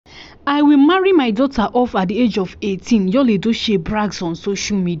I will marry my daughter off at the age of 18. Yul Edochie brags on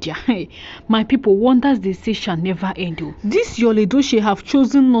social media. Hey, my people, wonders they say shall never end. This Yul Edochie have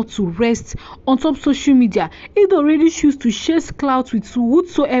chosen not to rest on top social media. It already choose to chase clout with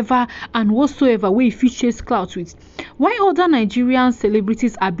whatsoever and whatsoever way if you chase clout with. Why other Nigerian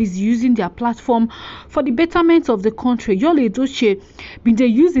celebrities are busy using their platform for the betterment of the country, Yul Edochie bin they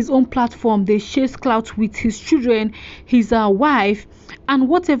use his own platform, they chase clout with his children, his wife, and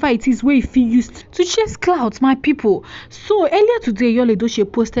whatever it is where if he used to chase clout, my people. So earlier today, Yul Edochie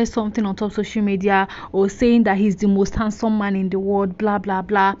posted something on top social media or saying that he's the most handsome man in the world, blah blah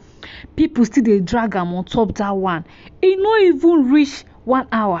blah. People still they drag him on top that one. It not even reach 1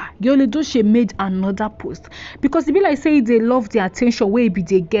 hour. Yul Edochie made another post because it be like say they love the attention where be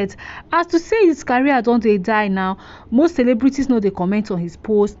they get. As to say his career don't they die now. Most celebrities know they comment on his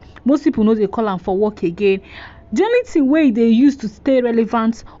post. Most people know they call him for work again. The only thing way they use to stay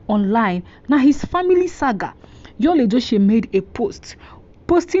relevant online now his family saga. Yul Edochie made a post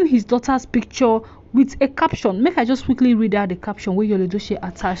posting his daughter's picture with a caption. Make I just quickly read out the caption where Yul Edochie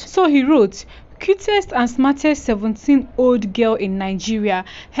attached. So he wrote, "Cutest and smartest 17-year-old girl in Nigeria,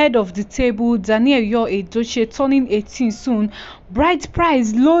 head of the table, Danielle Yul Edochie turning 18 soon, bride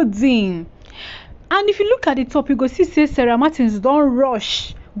price loading." And if you look at the top, you go see say Sarah Martins don't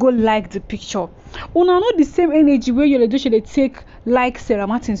rush go like the picture. Una know the same energy where Yul Edochie they take like Sarah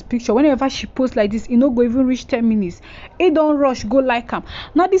Martins picture. Whenever she posts like this, it no go even reach 10 minutes. It don't rush go like am.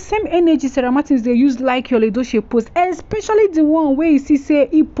 Now the same energy Sarah Martins they use like Yul Edochie post, especially the one where you see say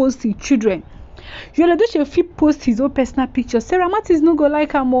he posts his children. Yul Edochie fit post his own personal picture. Sarah Martins no go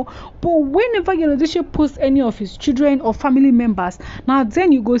like am more. But whenever Yul Edochie posts any of his children or family members, now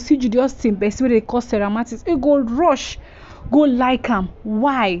then you go see Julius Tim best where they call Sarah Martins. It go rush go like am.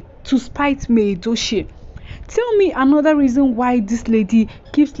 Why? To spite Edochie. Tell me another reason why this lady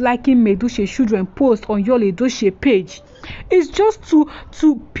keeps liking Edochie children post on Yul Edochie page. It's just to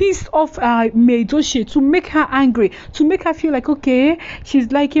piss off Edochie, to make her angry, to make her feel like, okay,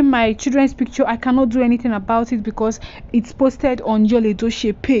 she's liking my children's picture, I cannot do anything about it because it's posted on Yul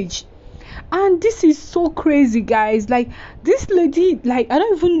Edochie page. And this is so crazy, guys. Like this lady, like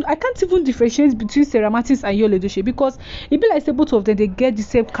I can't even differentiate between Sarah Martins and Yul Edochie because it be like say both of them they get the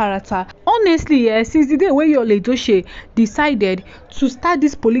same character. Honestly, yeah, since the day where Yul Edochie decided to start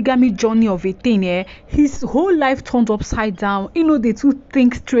this polygamy journey of a thing, his whole life turned upside down. You know, they two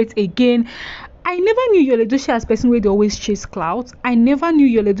think straight again. I never knew Yul Edochie as person where they always chase clout. I never knew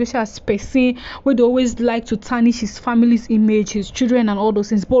Yul Edochie as person where they always like to tarnish his family's image, his children and all those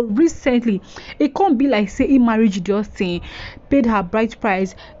things. But recently, it can't be like say he married Justin, paid her bride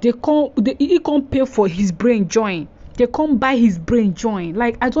price. He can't pay for his brain join. They can't buy his brain join.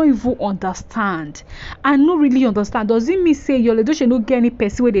 Like I don't even understand. I don't really understand. Does it mean say Yul Edochie no get any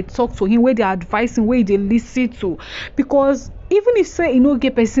person where they talk to him, where they advise him, where they listen to? Because even if say you no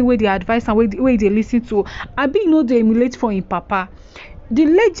get person where they advise and where they listen to, I be know they emulate for him papa. The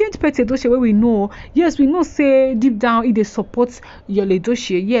legend Pet Edochie where we know, yes, we know say deep down he they support Yul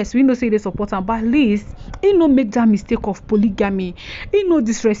Edochie. Yes, we know say they support him, but at least he no make that mistake of polygamy. He no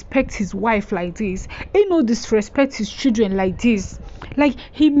disrespect his wife like this. He no disrespect his children like this. Like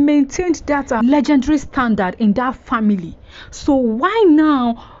he maintained that legendary standard in that family. So why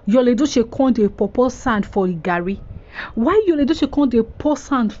now Yul Edochie can't dey pour sand for the Gary? Why Yul Edochie can't dey pour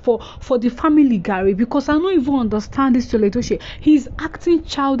sand for the family Gary? Because I don't even understand this Yul Edochie. He's acting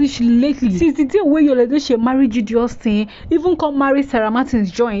childish lately. Since the day where Yul Edochie married Justin, even come marry Sarah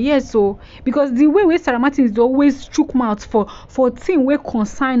Martins join. Yes, so because the way where Sarah Martins they always chook mouth for thing where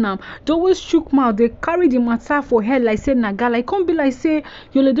consign them, they always chook mouth. They carry the matter for head like say Nagala. It can't be like say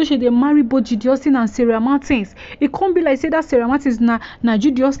Yul Edochie they marry both Justin and Sarah Martins. It can't be like say that Sarah Martins na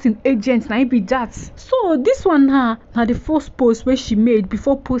Justin agent. Now it be that. So this one now the first post where she made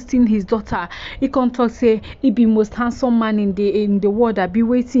before posting his daughter. He can talk say he be most handsome man in the world. I be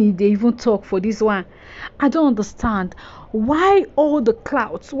waiting they even talk for this one. I don't understand why all the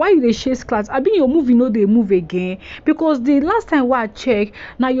clouds, why they chase clouds. I mean your movie no they move again because the last time where I check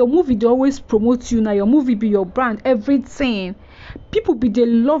now your movie they always promote you. Now your movie be your brand, everything. People be they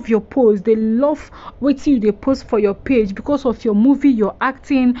love your post, they love waiting you they post for your page because of your movie, your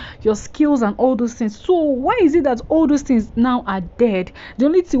acting, your skills and all those things. So why is it that all those things now are dead? The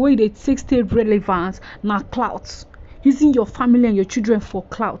only thing where they take stay relevant now clouds, using your family and your children for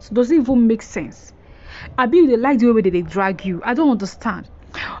clouds. Does it even make sense? I be they like the way they drag you. I don't understand.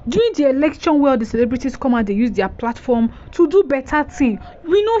 During the election where the celebrities come out, they use their platform to do better thing.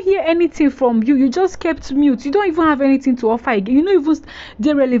 We don't hear anything from you. You just kept mute. You don't even have anything to offer again. You don't even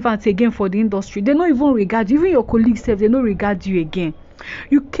they're relevant again for the industry. They don't even regard you. Even your colleagues say they don't regard you again.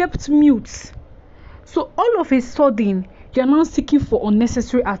 You kept mute. So all of a sudden, you're now seeking for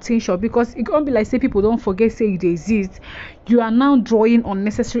unnecessary attention, because it can't be like say people don't forget say it exists. You are now drawing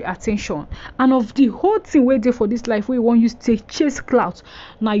unnecessary attention, and of the whole thing wey dey for this life wey you wan use take chase clout,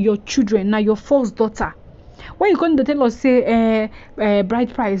 na your children, na your first daughter. When you come to tell us say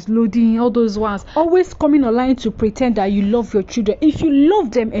bride price loading, all those ones, always coming online to pretend that you love your children. If you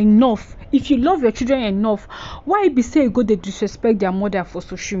love them enough, if you love your children enough, why be say you go dey disrespect their mother for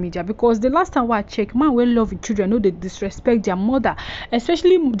social media? Because the last time I check, man wey love children no dey disrespect their mother,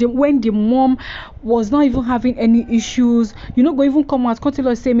 especially when the mom was not even having any issues. You no go even come out come tell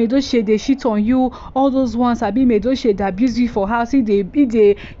us say Edochie dey shit on you, all those ones. Abi Edochie dey abuse you for house, he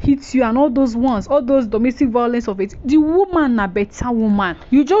dey hit you, and all those ones, all those domestic violence of it. The woman na better woman.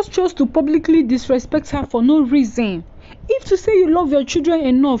 You just chose to publicly disrespect her for no reason. If to say you love your children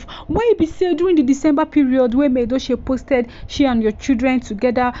enough, why be say during the December period where Edochie posted she and your children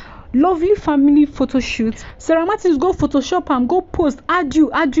together, lovely family photo shoot, Sarah Martins go Photoshop am, go post, add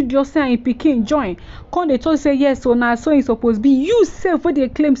you yourself and your pikin join, come dey talk say yes, so na so e suppose be. You sef wey dey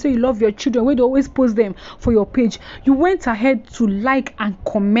claim say you love your children, wey dey always post them for your page, you went ahead to like and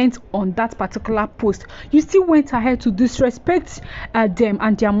comment on that particular post. You still went ahead to disrespect them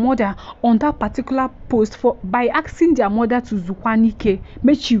and their mother on that particular post by asking their mother to zukwanike,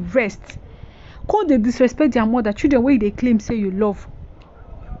 make she rest. Come dey disrespect their mother, children wey dey claim say you love.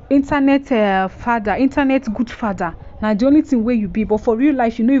 Internet father, internet good father, now the only thing where you be, but for real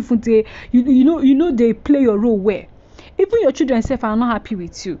life you know even they play your role well. Even your children self are not happy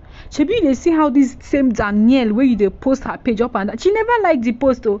with you. Shebi they see how this same Danielle where you they post her page up and down, she never liked the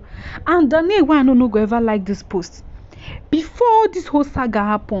post though, and Danielle why I no go ever like this post. Before this whole saga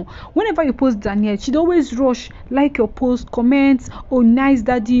happen, whenever you post Danielle, she'd always rush like your post, comment, oh nice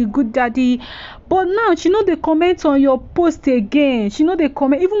daddy, good daddy. But now she know they comment on your post again. She know they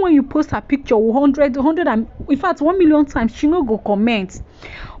comment even when you post her picture 100 and in fact 1 million times, she no go comment.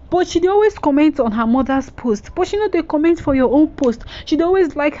 But she always comment on her mother's post. But she know they comment for your own post. She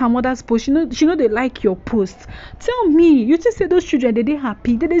always like her mother's post. She know they like your post. Tell me, you think say those children they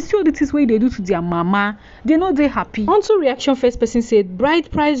happy? They see all the things way they do to their mama. They know they happy. On to reaction, first person said, bride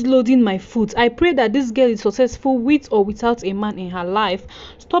price loading my foot. I pray that this girl is successful with or without a man in her life.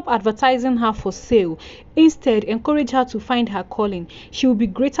 Stop advertising her for sale. Instead, encourage her to find her calling. She will be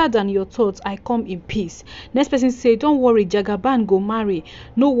greater than your thoughts. I come in peace. Next person say, don't worry, Jagaban go marry.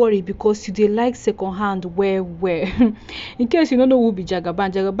 No worry, because you dey like second hand where. In case you don't know who be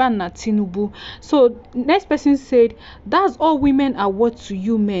Jagaban na Tinubu. So next person said, that's all women are worth to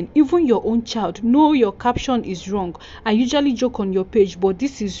you men, even your own child. No, your caption is wrong. I usually joke on your page, but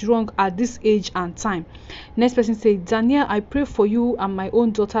this is wrong at this age and time. Next person said, Danielle, I pray for you and my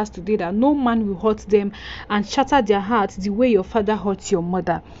own daughters today that no man will hurt them and shatter their hearts the way your father hurt your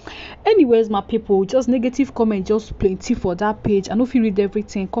mother. Anyways, my people, just negative comment just plenty for that page. I know if you read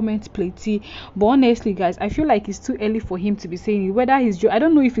everything, comment plenty, but honestly guys, I feel like it's too early for him to be saying it. Whether he's I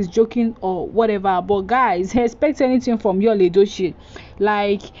don't know if he's joking or whatever, but guys, expect anything from your Edochie.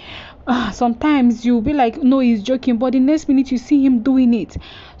 Like sometimes you'll be like, no, he's joking, but the next minute you see him doing it.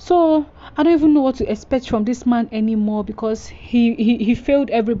 So I don't even know what to expect from this man anymore, because he failed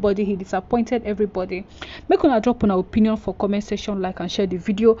everybody, he disappointed everybody. Make una drop on our opinion for comment section, like and share the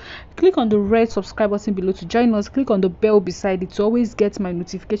video. Click on the red subscribe button below to join us. Click on the bell beside it to always get my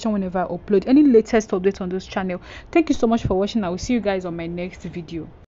notification whenever I upload any latest update on this channel. Thank you so much for watching. I will see you guys on my next video.